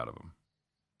took out of them.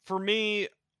 For me,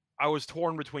 I was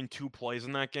torn between two plays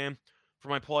in that game. For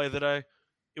my play of the day,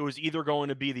 it was either going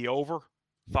to be the over,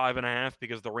 5.5,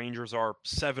 because the Rangers are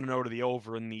 7-0 to the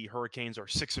over and the Hurricanes are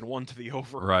 6-1 to the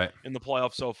over in the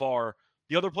playoffs so far.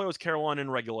 The other play was Carolina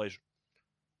in regulation.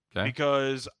 Okay.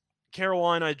 Because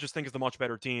Carolina, I just think, is the much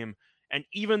better team. And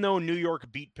even though New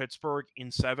York beat Pittsburgh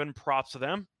in 7, props to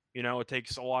them. You know, it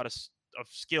takes a lot of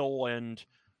skill and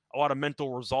a lot of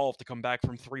mental resolve to come back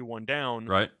from 3-1 down.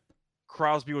 Right.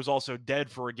 Crosby was also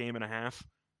dead for a game and a half.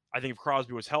 I think if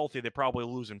Crosby was healthy, they'd probably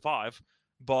lose in 5.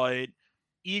 But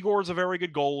Igor's a very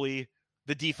good goalie.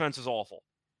 The defense is awful.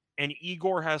 And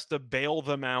Igor has to bail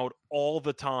them out all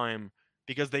the time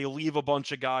because they leave a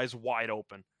bunch of guys wide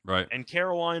open. Right. And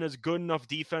Carolina's good enough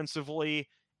defensively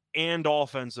and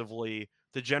offensively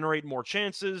to generate more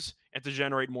chances and to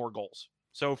generate more goals.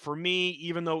 So for me,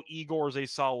 even though Igor is a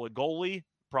solid goalie,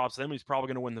 props to him, he's probably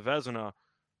going to win the Vezina.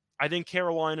 I think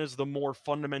Carolina's the more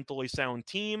fundamentally sound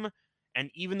team. And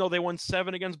even though they won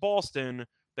 7 against Boston,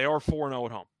 they are 4-0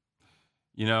 at home.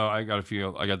 You know, I got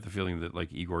the feeling that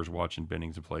like Igor's watching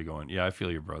Bennington play going, yeah, I feel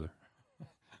you, brother.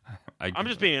 I'm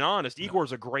just being honest.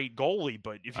 Igor's a great goalie,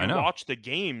 but if you watch the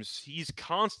games, he's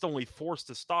constantly forced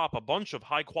to stop a bunch of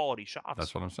high-quality shots.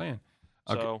 That's what I'm saying.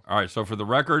 Okay. So, all right, so for the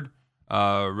record,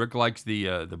 Rick likes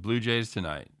the Blue Jays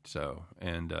tonight, so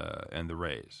and the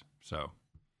Rays. So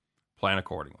plan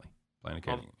accordingly.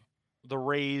 The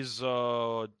Rays, they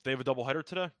have a doubleheader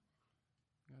today?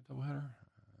 A doubleheader?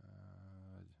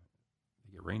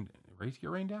 Rays get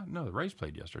rained out? No, the Rays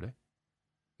played yesterday.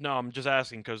 No, I'm just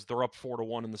asking because they're up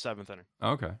 4-1 in the 7th inning.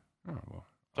 Okay. Oh, well.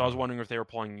 So I was wondering if they were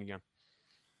playing again.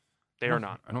 They are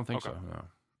not. I don't think so,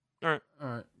 no. All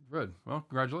right. Good. Well,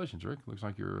 congratulations, Rick. Looks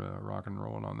like you're rock and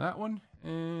rolling on that one.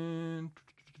 And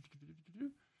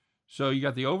so you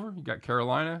got the over. You got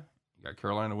Carolina. You got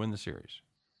Carolina win the series.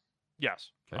 Yes.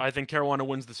 Okay. I think Carolina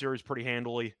wins the series pretty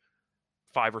handily,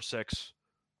 5 or 6.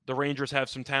 The Rangers have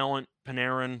some talent.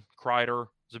 Panarin, Kreider,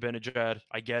 Zibanejad.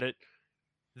 I get it.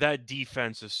 That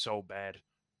defense is so bad.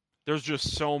 There's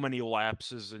just so many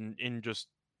lapses in just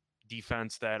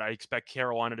defense that I expect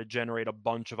Carolina to generate a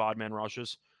bunch of odd man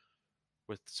rushes.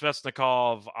 With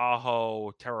Svechnikov,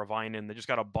 Aho, Teravainen, they just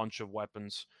got a bunch of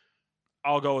weapons.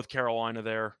 I'll go with Carolina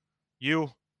there.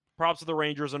 Props to the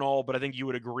Rangers and all, but I think you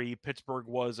would agree Pittsburgh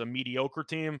was a mediocre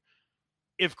team.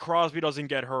 if Crosby doesn't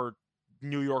get hurt,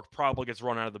 New York probably gets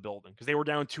run out of the building because they were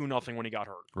down 2-0 when he got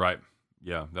hurt. Right.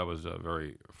 Yeah, that was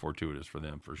very fortuitous for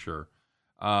them for sure.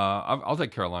 I'll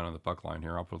take Carolina on the puck line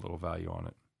here. I'll put a little value on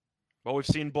it. Well, we've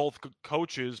seen both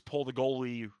coaches pull the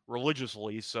goalie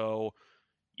religiously, so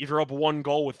if you're up 1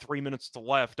 goal with 3 minutes to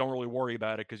left, don't really worry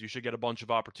about it because you should get a bunch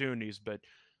of opportunities. But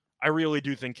I really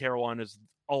do think Carolina is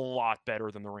a lot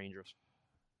better than the Rangers.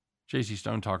 JC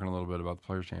Stone talking a little bit about the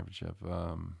Players' Championship.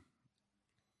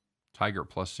 Tiger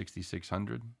plus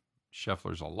 6,600.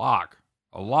 Scheffler's a lock.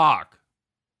 A lock.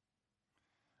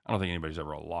 I don't think anybody's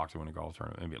ever a lock to win a golf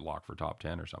tournament. Maybe a lock for top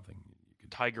 10 or something.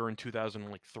 Tiger in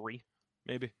 2003,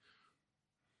 maybe.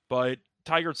 But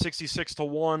Tiger at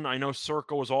 66-1. I know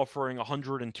Circa was offering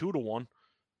 102-1.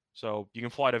 So you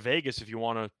can fly to Vegas if you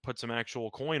want to put some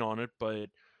actual coin on it. But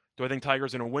do I think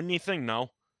Tiger's going to win anything? No.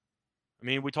 I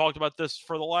mean, we talked about this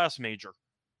for the last major.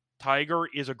 Tiger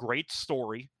is a great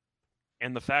story.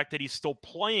 And the fact that he's still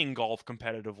playing golf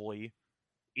competitively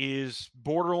is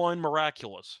borderline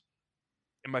miraculous.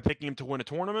 Am I picking him to win a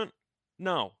tournament?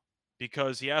 No,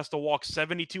 because he has to walk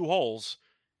 72 holes,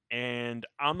 and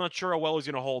I'm not sure how well he's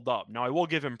going to hold up. Now, I will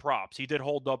give him props. He did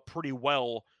hold up pretty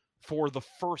well for the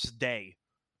first day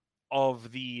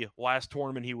of the last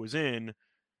tournament he was in.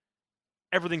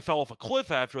 Everything fell off a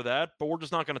cliff after that, but we're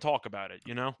just not going to talk about it,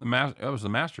 you know? That was the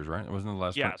Masters, right? It wasn't the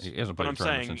last Yes, He hasn't played a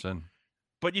tournament since then.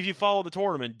 But if you follow the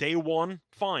tournament, day 1,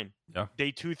 fine. Yeah. Day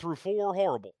 2 through 4,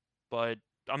 horrible. But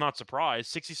I'm not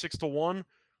surprised. 66-1,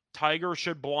 Tiger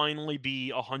should blindly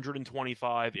be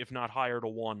 125, if not higher to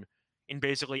 1, in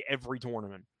basically every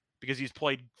tournament. Because he's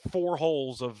played 4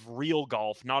 holes of real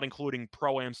golf, not including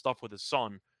Pro-Am stuff with his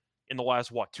son, in the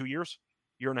last, 2 years?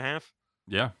 Year and a half?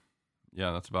 Yeah.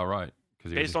 Yeah, that's about right.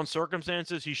 Based on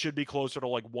circumstances, he should be closer to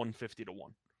like 150-1.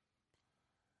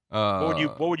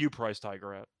 What would you price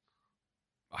Tiger at?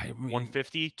 I mean,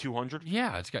 150, 200?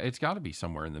 Yeah, it's got to be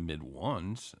somewhere in the mid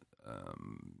ones.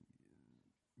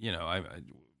 You know,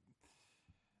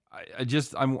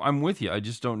 I'm with you. I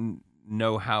just don't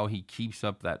know how he keeps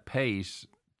up that pace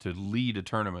to lead a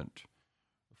tournament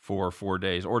for 4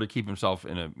 days, or to keep himself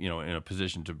in a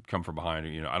position to come from behind.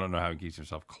 I don't know how he keeps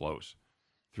himself close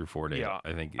through 4 days. Yeah,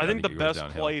 I think the best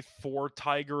play for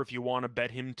Tiger, if you want to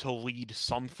bet him to lead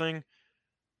something,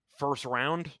 first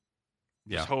round.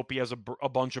 Just hope he has a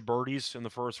bunch of birdies in the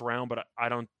first round, but I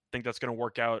don't think that's going to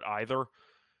work out either.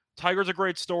 Tiger's a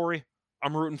great story.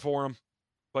 I'm rooting for him.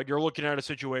 But you're looking at a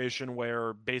situation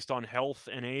where, based on health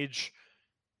and age,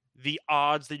 the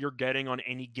odds that you're getting on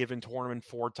any given tournament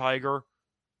for Tiger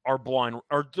are blind.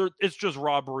 It's just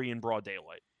robbery in broad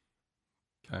daylight.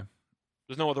 Okay.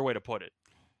 There's no other way to put it,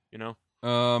 you know?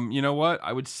 You know what?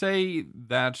 I would say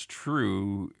that's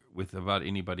true with about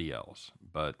anybody else.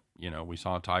 But, we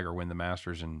saw Tiger win the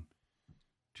Masters in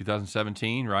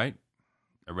 2017, right?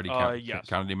 Everybody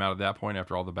counted him out at that point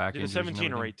after all the back injuries.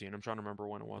 17 or 18. I'm trying to remember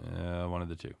when it was. One of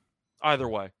the two. Either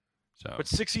way. So, but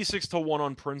 66-1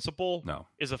 on principle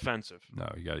is offensive. No,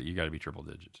 you got to be triple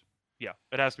digits. Yeah,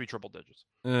 it has to be triple digits.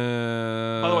 By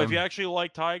the way, if you actually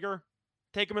like Tiger,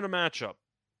 take him in a matchup.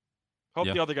 Hope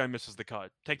the other guy misses the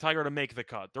cut. Take Tiger to make the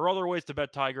cut. There are other ways to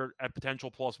bet Tiger at potential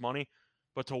plus money,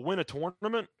 but to win a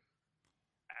tournament,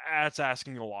 that's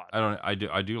asking a lot. I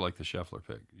do like the Scheffler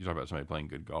pick. You're talking about somebody playing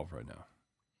good golf right now.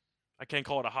 I can't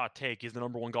call it a hot take. He's the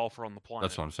number 1 golfer on the planet.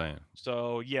 That's what I'm saying.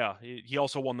 So yeah, he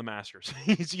also won the Masters.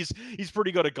 he's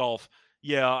pretty good at golf.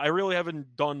 Yeah, I really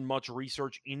haven't done much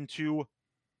research into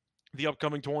the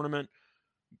upcoming tournament.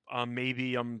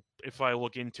 Maybe if I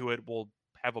look into it, we'll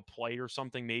have a play or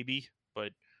something. Maybe,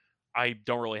 but I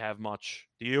don't really have much.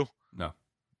 Do you? No.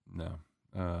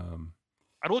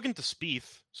 I'd look into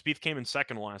Spieth. Spieth came in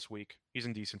second last week. He's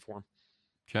in decent form.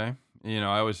 Okay.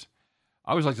 I always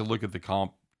like to look at the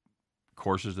comp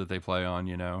courses that they play on,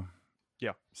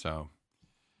 Yeah. So.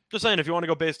 Just saying, if you want to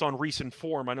go based on recent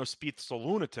form, I know Spieth's a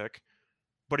lunatic,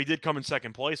 but he did come in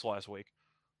second place last week.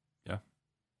 Yeah.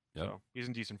 Yep. So he's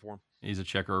in decent form. He's a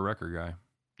checker or record guy.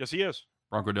 Yes, he is.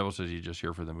 Bronco Devil says he's just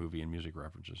here for the movie and music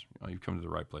references. You've come to the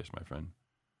right place, my friend.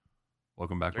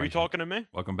 Welcome back. Are you talking to me?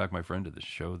 Welcome back, my friend, to the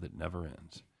show that never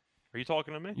ends. Are you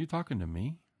talking to me? You talking to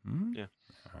me? Hmm? Yeah.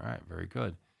 All right, very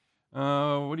good. What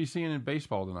are you seeing in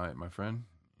baseball tonight, my friend?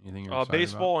 Anything you're excited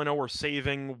baseball, about? I know we're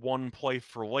saving one play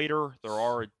for later. There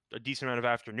are a decent amount of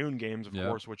afternoon games, of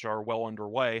course, which are well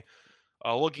underway.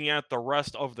 Looking at the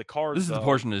rest of the cards, this is the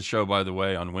portion of the show, by the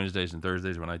way, on Wednesdays and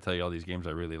Thursdays when I tell you all these games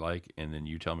I really like, and then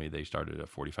you tell me they started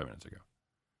 45 minutes ago.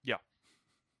 Yeah.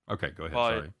 Okay, go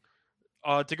ahead.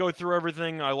 Sorry. To go through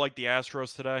everything, I like the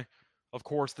Astros today. Of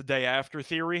course, the day after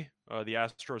theory. The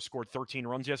Astros scored 13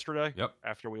 runs yesterday. Yep.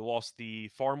 After we lost the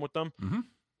farm with them. Mm-hmm.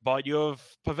 But you have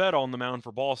Pivetta on the mound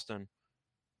for Boston.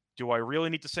 Do I really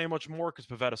need to say much more? Because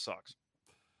Pivetta sucks.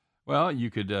 Well, you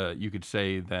could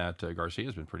say that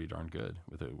Garcia's been pretty darn good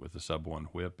with a sub-1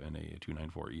 WHIP and a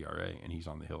 2.94 ERA, and he's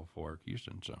on the hill for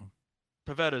Houston. So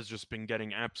Pivetta's just been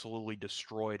getting absolutely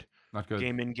destroyed. not good.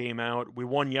 Game in, game out. We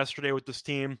won yesterday with this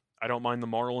team. I don't mind the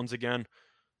Marlins again.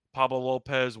 Pablo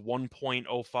Lopez,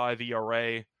 1.05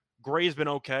 ERA. Gray's been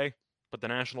okay, but the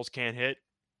Nationals can't hit.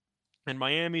 And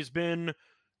Miami's been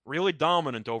really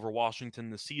dominant over Washington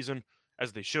this season,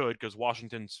 as they should, because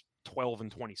Washington's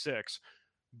 12-26.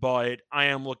 But I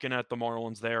am looking at the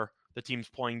Marlins there. The team's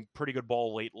playing pretty good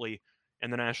ball lately,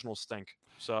 and the Nationals stink.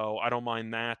 So I don't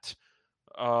mind that.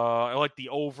 I like the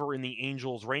over in the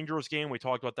Angels-Rangers game. We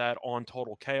talked about that on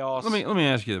Total Chaos. Let me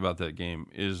ask you about that game.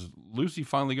 Is Lucy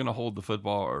finally going to hold the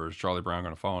football, or is Charlie Brown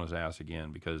going to fall on his ass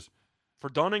again? Because for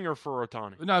Dunning or for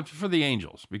Ohtani? No, for the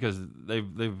Angels, because they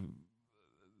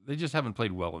just haven't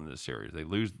played well in this series. They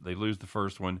lose the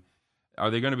first one. Are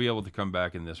they going to be able to come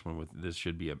back in this one? With this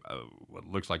should be what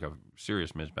looks like a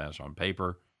serious mismatch on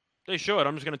paper. They should.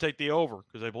 I'm just going to take the over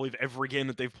because I believe every game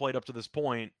that they've played up to this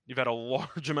point, you've had a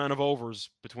large amount of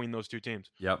overs between those two teams.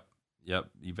 Yep.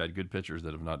 You've had good pitchers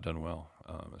that have not done well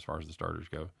as far as the starters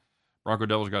go. Bronco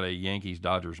Devils got a Yankees,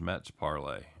 Dodgers, Mets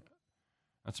parlay.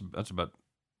 That's about,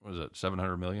 what is it,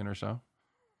 $700 million or so?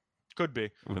 Could be.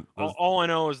 All I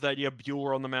know is that you have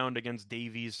Buehler on the mound against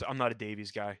Davies. I'm not a Davies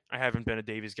guy. I haven't been a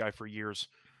Davies guy for years.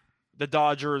 The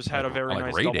Dodgers had a very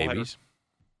nice doubleheader.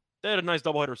 They had a nice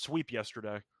doubleheader sweep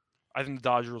yesterday. I think the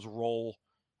Dodgers roll.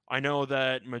 I know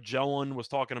that Magellan was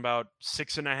talking about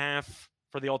 6.5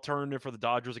 for the alternative for the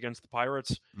Dodgers against the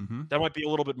Pirates. Mm-hmm. That might be a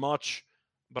little bit much,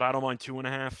 but I don't mind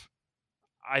 2.5.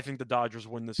 I think the Dodgers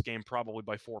win this game probably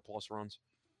by 4+ runs.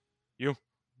 You?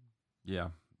 Yeah.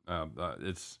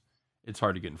 It's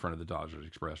hard to get in front of the Dodgers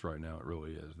Express right now. It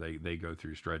really is. They go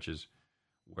through stretches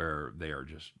where they are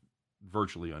just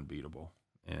virtually unbeatable.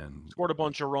 And scored a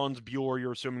bunch of runs. Buehler,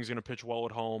 you're assuming, is going to pitch well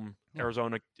at home. Yeah.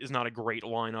 Arizona is not a great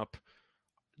lineup.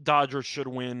 Dodgers should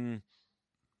win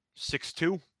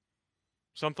 6-2,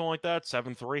 something like that,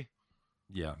 7-3.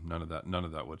 Yeah, none of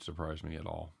that would surprise me at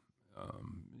all.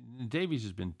 Davies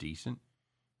has been decent.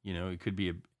 It could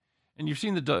be and you've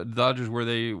seen the Dodgers where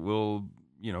they will,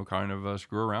 kind of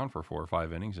screw around for 4 or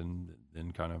 5 innings and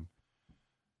then kind of.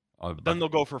 Then they'll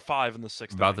go for 5 in the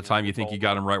 6th. About the time you think you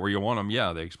got them right where you want them,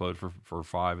 yeah, they explode for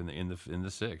 5 in the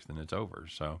 6th, and it's over.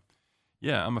 So,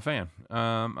 yeah, I'm a fan.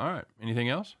 All right, anything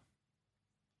else?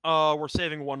 We're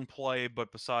saving one play,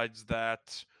 but besides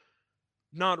that,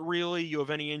 not really. You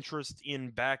have any interest in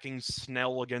backing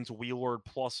Snell against Wheeler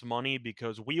plus money?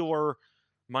 Because Wheeler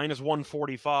minus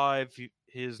 145,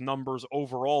 his numbers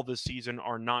overall this season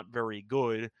are not very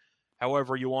good.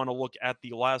 However, you want to look at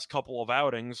the last couple of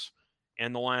outings.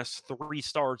 And the last 3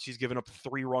 starts, he's given up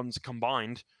 3 runs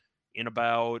combined in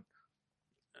about,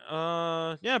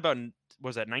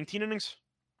 was that 19 innings,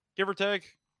 give or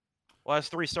take? Last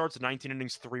 3 starts, 19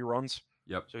 innings, 3 runs.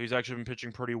 Yep. So he's actually been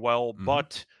pitching pretty well. Mm-hmm.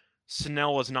 But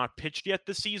Snell has not pitched yet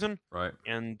this season. Right.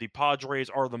 And the Padres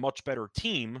are the much better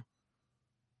team.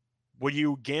 Would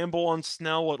you gamble on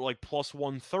Snell at like plus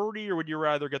 130, or would you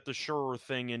rather get the surer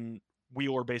thing in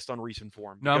Wheeler based on recent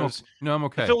form? No, I'm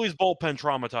okay. The Phillies bullpen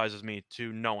traumatizes me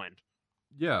to no end.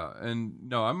 Yeah, and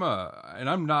no, I'm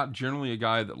not generally a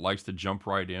guy that likes to jump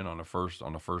right in on a first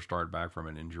start back from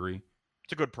an injury.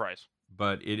 It's a good price,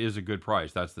 but it is a good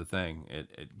price. That's the thing.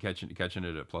 It catching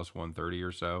it at plus 130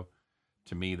 or so.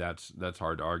 To me, that's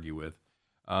hard to argue with.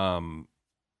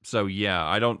 So yeah,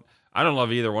 I don't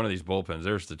love either one of these bullpens.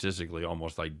 They're statistically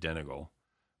almost identical.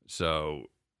 So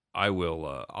I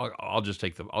will. I'll just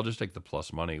take the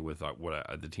plus money with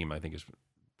the team I think is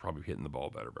probably hitting the ball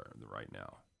better right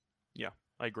now. Yeah,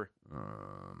 I agree.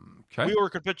 Okay. Wheeler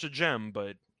could pitch a gem,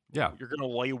 but yeah, you're gonna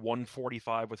lay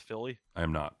 145 with Philly. I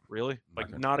am not. Really?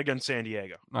 Not against San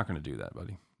Diego. Not gonna do that,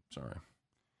 buddy. Sorry.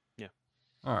 Yeah.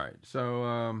 All right.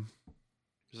 So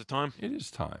is it time? It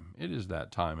is time. It is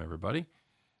that time, everybody.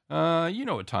 You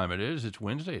know what time it is. It's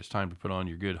Wednesday. It's time to put on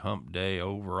your good hump day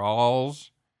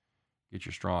overalls. Get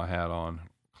your straw hat on.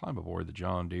 Climb aboard the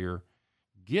John Deere.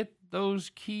 Get those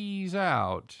keys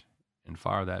out and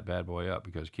fire that bad boy up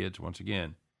because, kids, once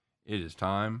again, it is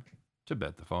time to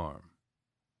bet the farm.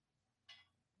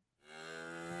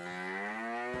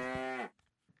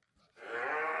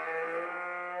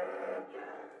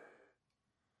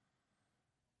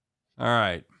 All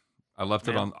right. I left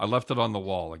it on the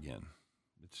wall again.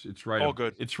 It's right. All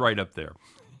good. It's right up there.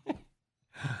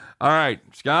 All right,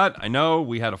 Scott, I know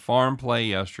we had a farm play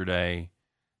yesterday.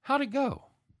 How'd it go?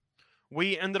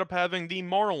 We ended up having the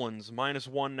Marlins minus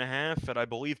 1.5 at, I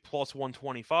believe, plus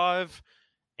 125,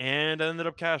 and I ended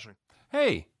up cashing.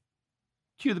 Hey,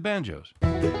 cue the banjos.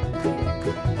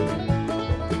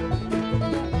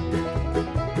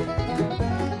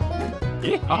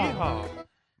 Yeehaw.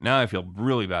 Now I feel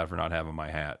really bad for not having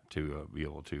my hat to be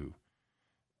able to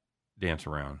dance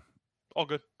around. All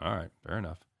good. All right, fair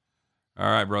enough.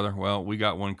 All right, brother. Well, we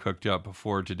got one cooked up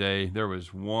before today. There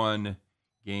was one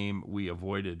game we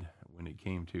avoided when it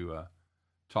came to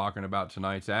talking about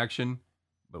tonight's action,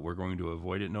 but we're going to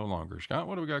avoid it no longer. Scott,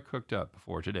 what do we got cooked up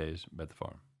before today's Bet the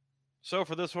Farm? So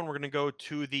for this one, we're going to go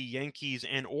to the Yankees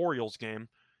and Orioles game,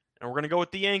 and we're going to go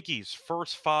with the Yankees.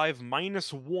 First 5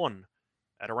 -1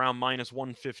 at around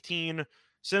 -115.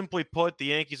 Simply put, the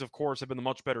Yankees, of course, have been the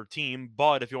much better team,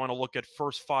 but if you want to look at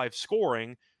first 5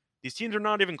 scoring, these teams are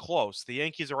not even close. The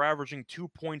Yankees are averaging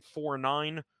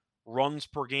 2.49 runs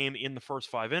per game in the first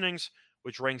 5 innings,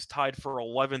 which ranks tied for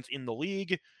 11th in the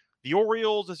league. The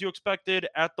Orioles, as you expected,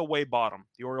 at the way bottom.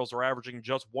 The Orioles are averaging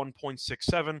just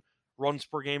 1.67 runs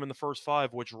per game in the first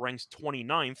 5, which ranks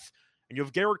 29th. And you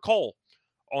have Garrett Cole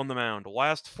on the mound.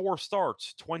 Last 4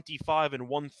 starts, 25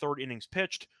 1/3 innings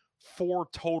pitched, 4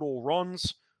 total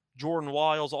runs. Jordan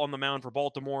Lyles on the mound for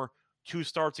Baltimore, 2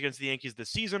 starts against the Yankees this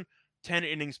season, 10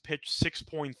 innings pitched,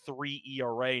 6.3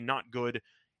 ERA, not good.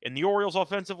 And the Orioles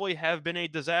offensively have been a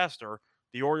disaster.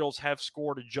 The Orioles have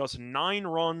scored just 9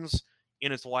 runs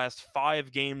in its last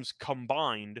 5 games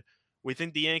combined. We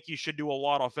think the Yankees should do a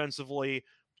lot offensively.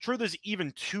 Truth is,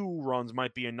 even 2 runs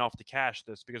might be enough to cash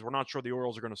this because we're not sure the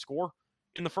Orioles are going to score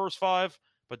in the first 5.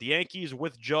 But the Yankees,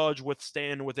 with Judge, with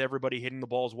Stanton, with everybody hitting the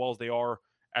ball as well as they are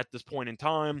at this point in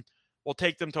time, will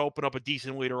take them to open up a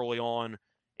decent lead early on.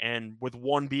 And with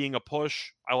 1 being a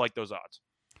push, I like those odds.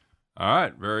 All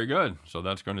right, very good. So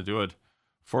that's going to do it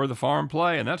for the farm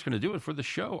play, and that's going to do it for the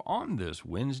show on this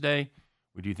Wednesday.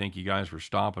 We do thank you guys for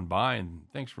stopping by, and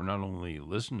thanks for not only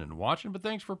listening and watching, but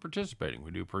thanks for participating.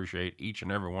 We do appreciate each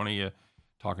and every one of you.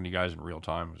 Talking to you guys in real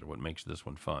time is what makes this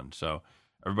one fun. So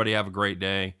everybody have a great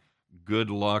day. Good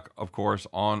luck, of course,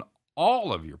 on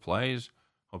all of your plays.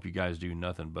 Hope you guys do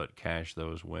nothing but cash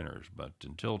those winners. But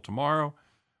until tomorrow,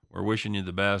 we're wishing you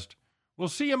the best. We'll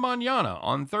see you mañana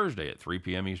on Thursday at 3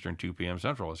 p.m. Eastern, 2 p.m.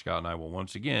 Central. Scott and I will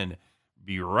once again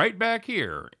be right back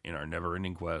here in our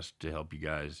never-ending quest to help you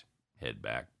guys head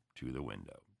back to the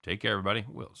window. Take care, everybody.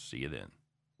 We'll see you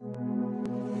then.